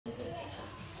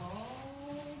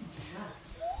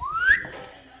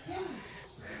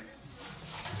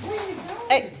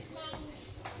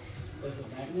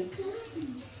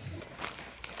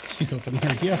Kelly's opening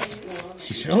her gift.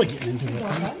 She's really getting into it.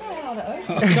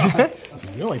 Oh, God.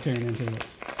 She's really turning into it.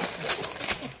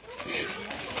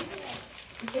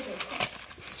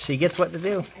 She gets what to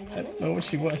do. I don't know what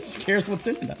she was. She cares what's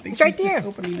in it. I think It's right she's there. just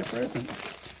opening a present.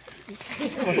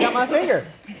 Almost got my finger.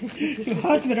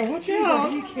 Watch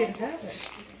out.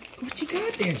 What you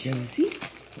got there, Josie?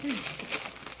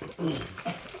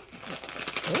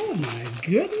 Oh my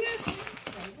goodness.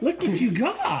 Look what you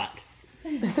got.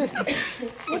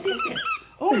 What is it?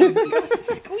 Oh my gosh, it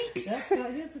squeaks. That's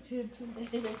got his attention.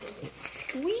 It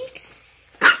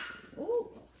squeaks. Ooh.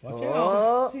 Watch out.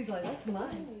 Oh. She's like, that's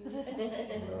mine.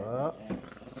 Oh.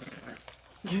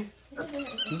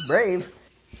 She's brave.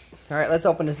 All right, let's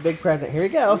open this big present. Here we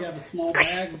go. We have a small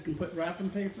bag we can put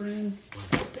wrapping paper in.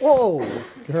 Whoa,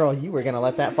 girl, you were gonna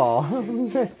let that fall.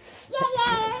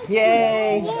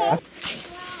 Yay! That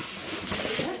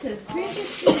says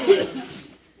biggest.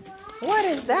 What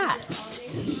is that?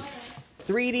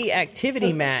 3D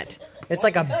activity mat. It's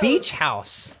like a beach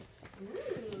house.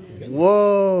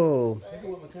 Whoa.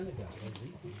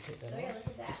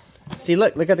 See,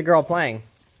 look at the girl playing.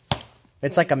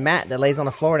 It's like a mat that lays on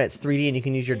the floor and it's 3D and you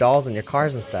can use your dolls and your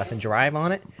cars and stuff and drive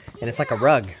on it. And it's like a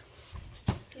rug.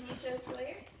 Can you show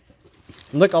Sawyer?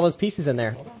 Look, all those pieces in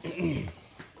there. Ooh,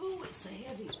 it's a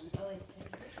heavy one.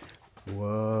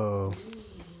 Whoa.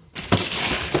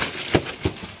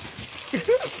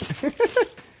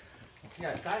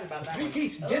 Yeah, excited about that.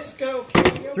 Three-piece disco.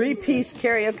 Three-piece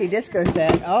karaoke disco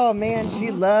set. Oh man, she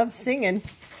loves singing.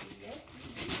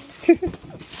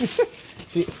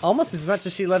 She almost as much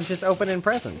as she loves just opening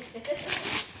presents.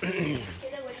 What do you say?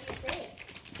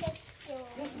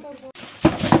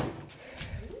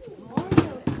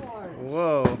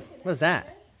 Whoa, what is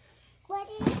that? What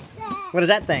is that? What is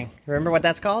that thing? Remember what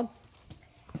that's called?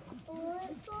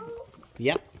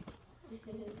 Yep.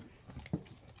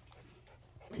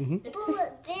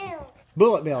 Bullet bill.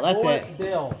 Bullet bill, that's it.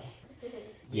 Bill.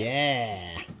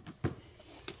 Yeah.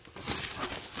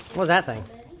 What was that thing?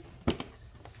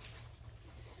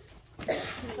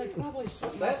 It's like probably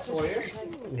something. That's Sawyer.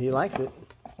 He likes it.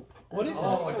 What is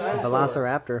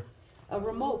Velociraptor. A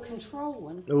remote control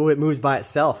one. Oh, it moves by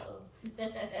itself.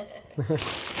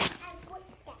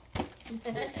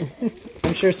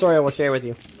 I'm sure Sawyer will share with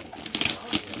you.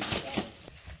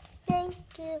 Thank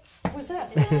you. Was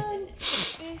that fun?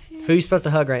 Who are you supposed to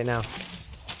hug right now?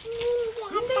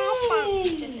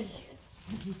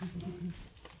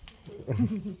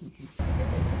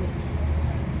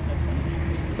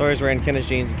 Sawyer's wearing Kenna's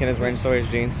jeans and Kenna's wearing Sawyer's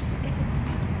jeans.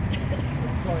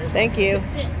 Thank you.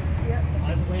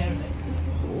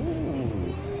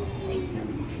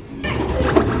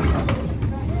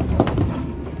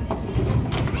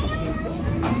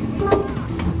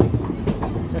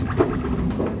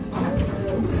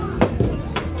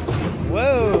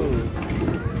 Whoa.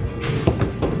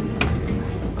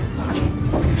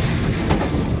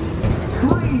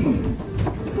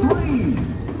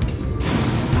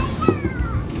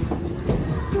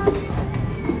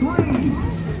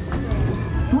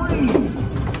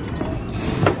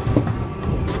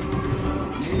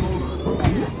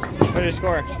 What's your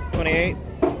score? 28?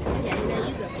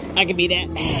 I can beat that.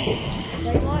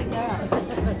 They like that.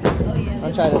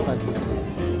 I'll try this one.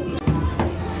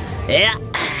 Yeah.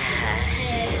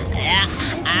 Yeah,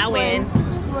 I win.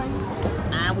 This one.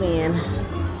 I win.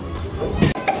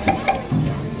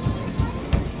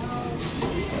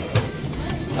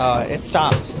 Oh, it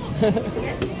stopped.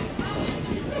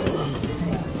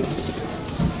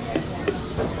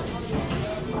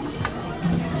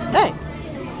 Hey.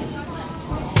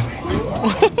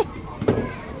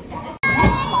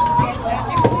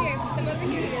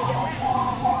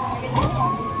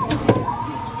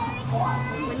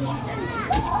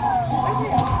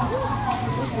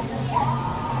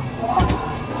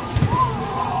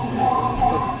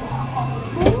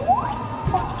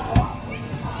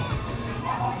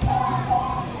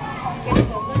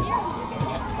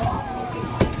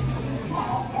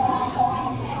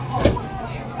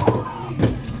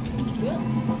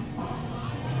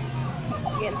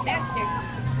 Getting faster.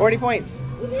 40 points.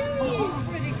 That's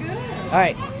pretty good. All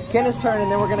right, Kenna's turn,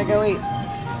 and then we're gonna go eat.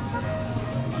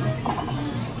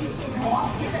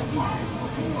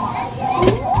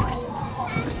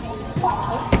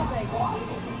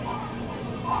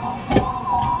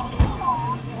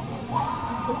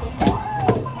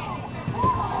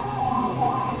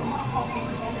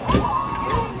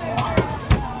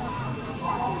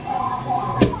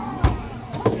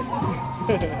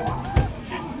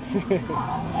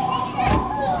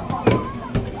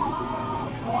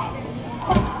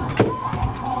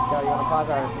 So you want to pause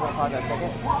our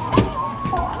ticket?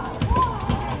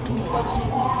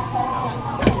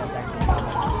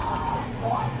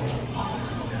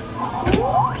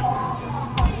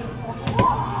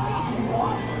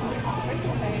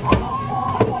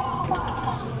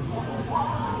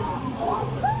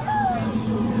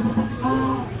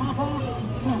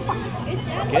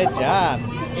 Good job.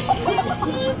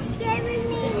 She's scaring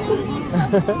me.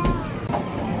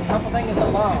 Purple thing is a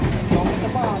bomb. Don't miss a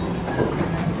bomb.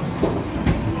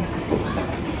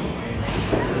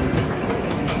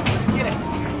 Get it.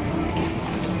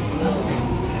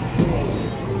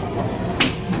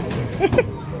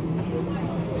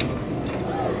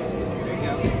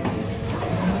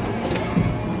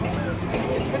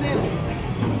 It's banana.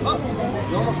 Oh,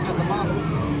 you almost got the bomb.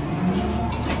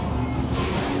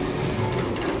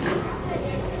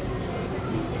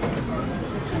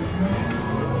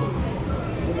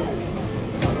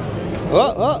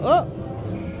 Oh.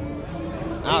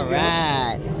 All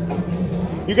right.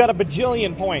 You got a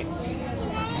bajillion points.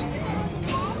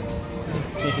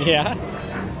 Yeah.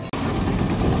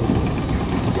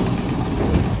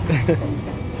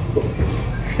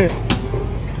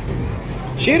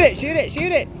 Shoot it.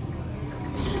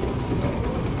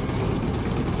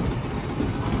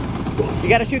 You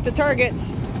gotta shoot the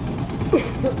targets.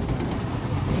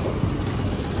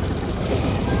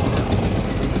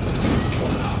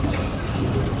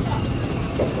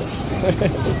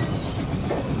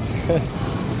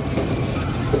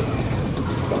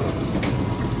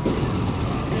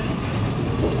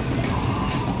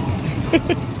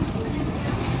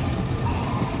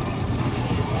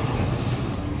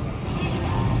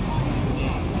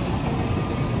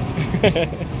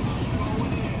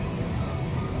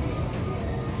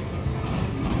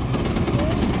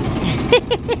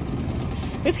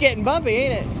 It's getting bumpy,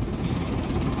 ain't it?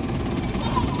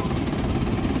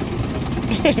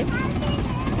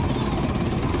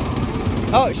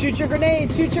 Oh, shoot your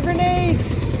grenades!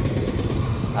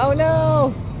 Oh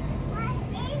no!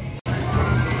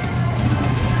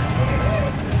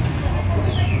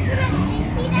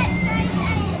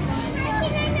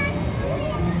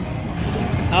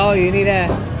 Oh, you need a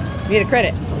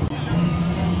credit.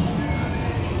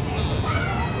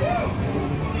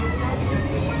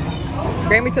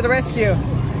 Grammy to the rescue.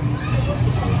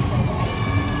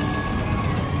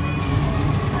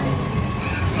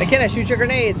 McKenna, shoot your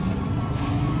grenades.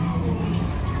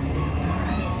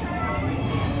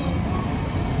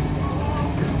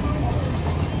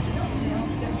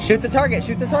 Shoot the targets.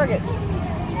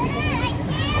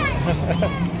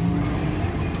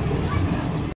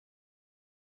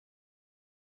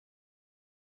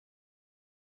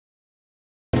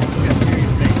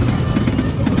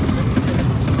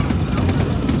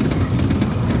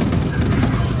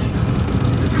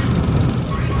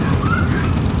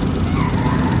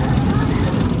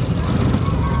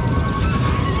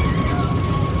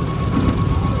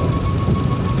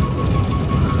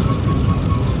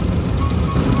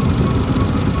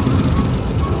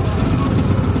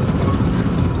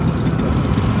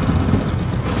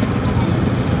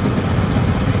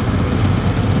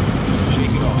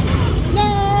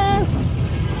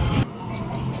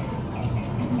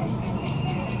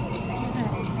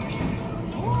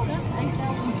 Oh, that's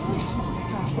 8,000 points you just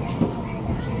got.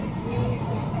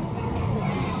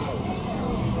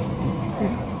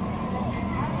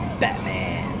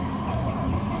 Batman.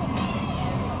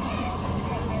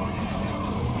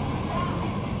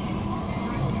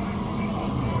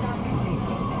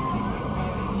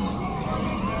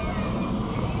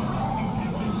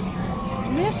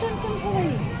 Mission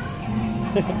complete.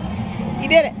 You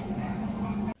did it.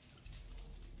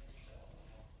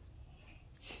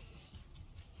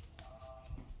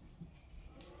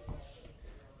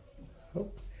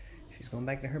 Oh, she's going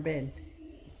back to her bed.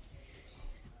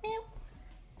 Meow.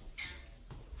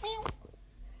 Meow.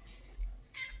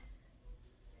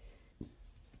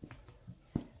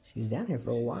 She was down here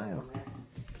for a while.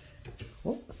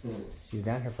 Oh, she was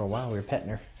down here for a while. We were petting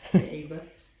her. Hey, bud.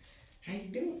 How you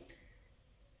doing?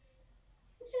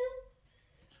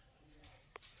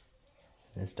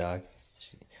 This dog,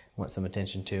 she wants some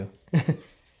attention too.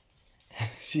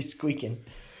 She's squeaking.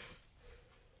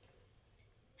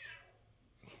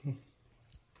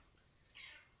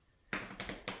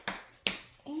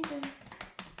 Amber.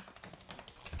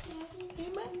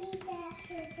 Daddy told me that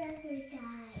her brother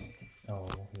died. Oh,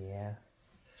 yeah.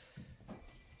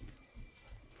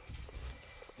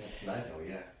 That's Nigel,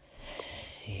 yeah.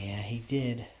 Yeah, he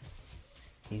did.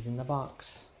 He's in the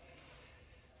box.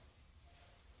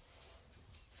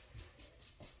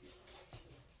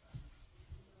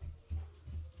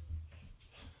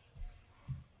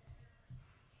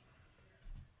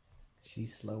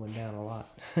 She's slowing down a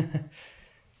lot.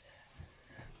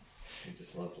 She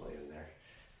just loves laying there.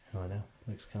 Oh no,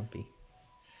 looks comfy.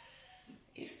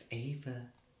 It's Ava.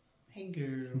 Hey,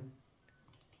 girl.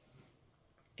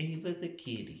 Ava the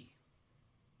kitty.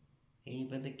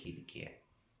 Ava the kitty cat.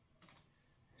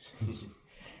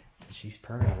 She's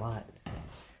purring a lot.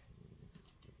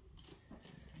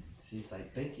 She's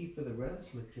like, thank you for the rubs,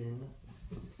 McKenna.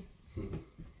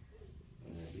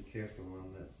 Be careful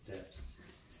on that steps.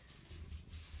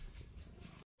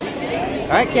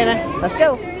 All right, Kenna, let's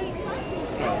go.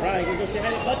 Alright, go say hi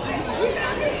to Bucky.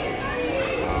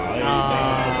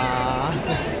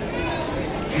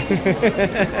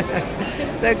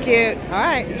 So cute. All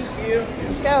right. Thank you.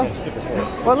 Let's go. Stick it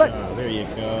forward. Well, look. There you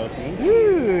go.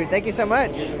 Woo, thank you so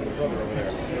much.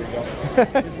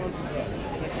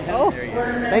 Oh,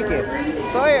 thank you.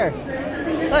 Sawyer,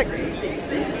 look.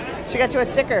 She got you a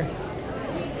sticker.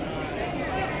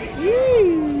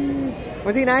 Woo.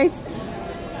 Was he nice?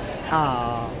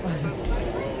 Aw.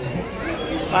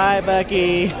 Bye,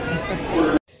 Bucky.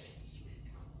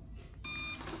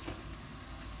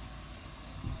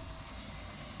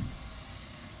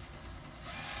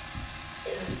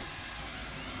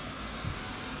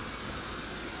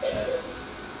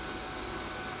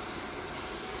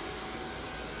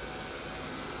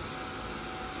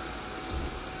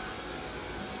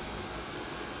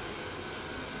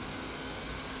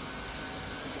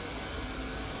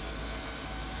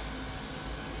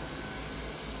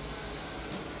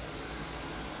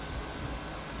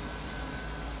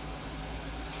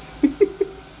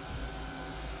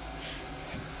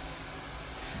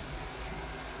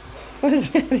 What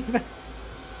is that about?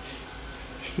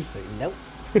 She's like, nope.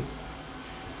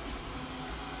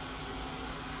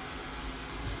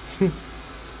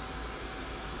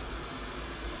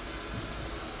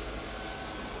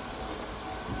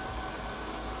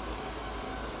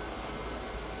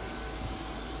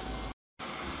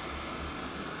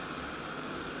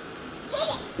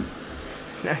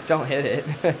 No, don't hit it.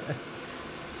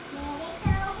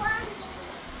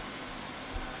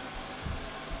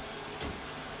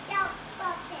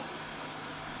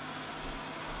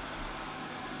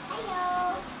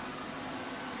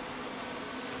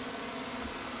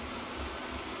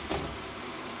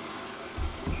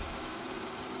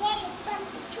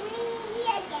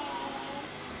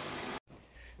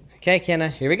 Okay, Kenna,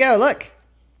 here we go. Look.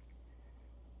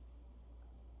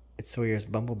 It's Sawyer's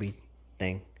bumblebee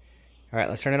thing. All right,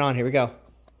 let's turn it on. Here we go.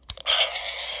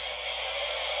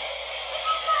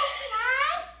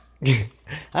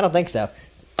 I don't think so.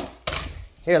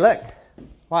 Here, look.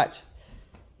 Watch.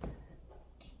 Can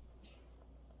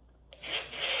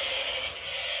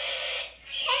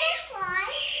it fly?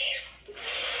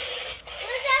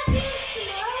 Would that be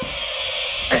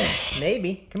snow?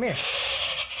 Maybe. Come here.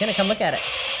 Kenna, come look at it.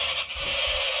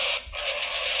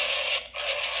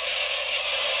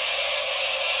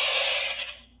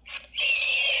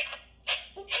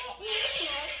 Is it new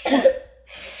snow?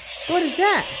 What is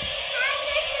that? How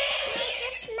does it make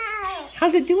a smell?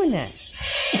 How's it doing that?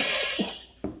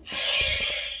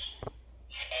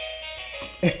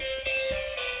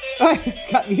 Oh, it's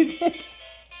got music.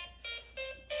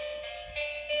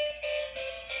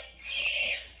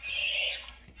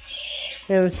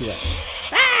 Hey, let's do that.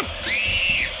 Ah!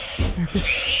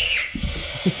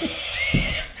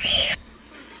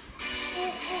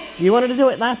 You wanted to do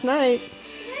it last night.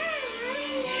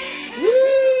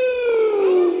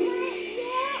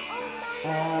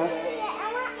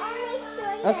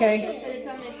 Okay. But it's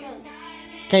on my phone.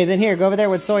 Okay, then here, go over there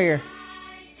with Sawyer.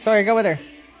 Sawyer, go with her.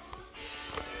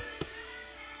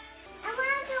 I want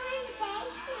to go in the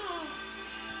basement.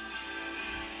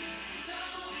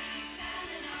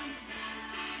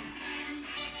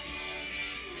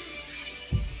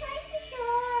 Close the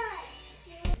door.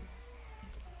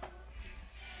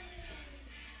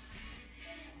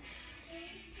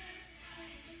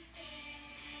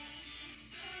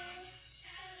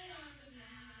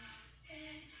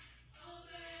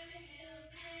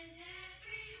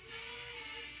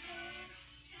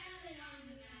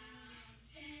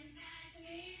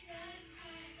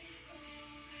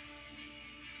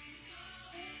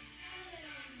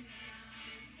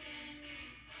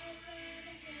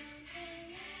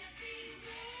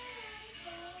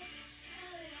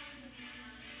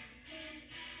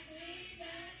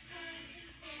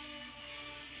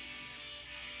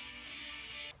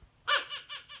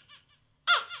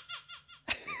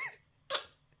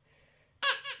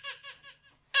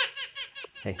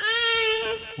 Hey,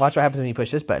 watch what happens when you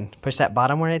push this button. Push that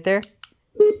bottom one right there.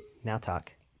 Now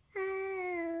talk.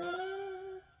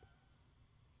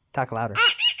 Talk louder.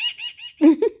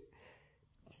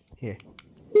 Here.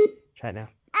 Try it now.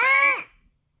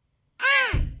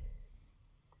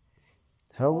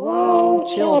 Hello,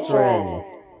 children.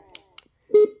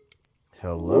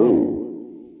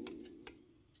 Hello.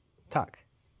 Talk.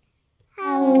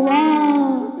 Hello.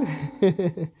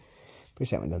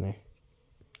 Push that one down there.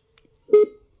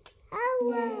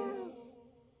 Hello.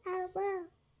 Hello.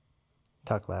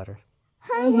 Talk louder.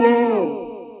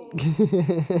 Hello.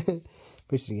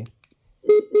 Push it again.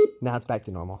 Now it's back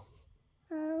to normal.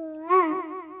 Hello.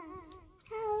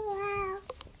 Hello.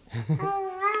 Hello.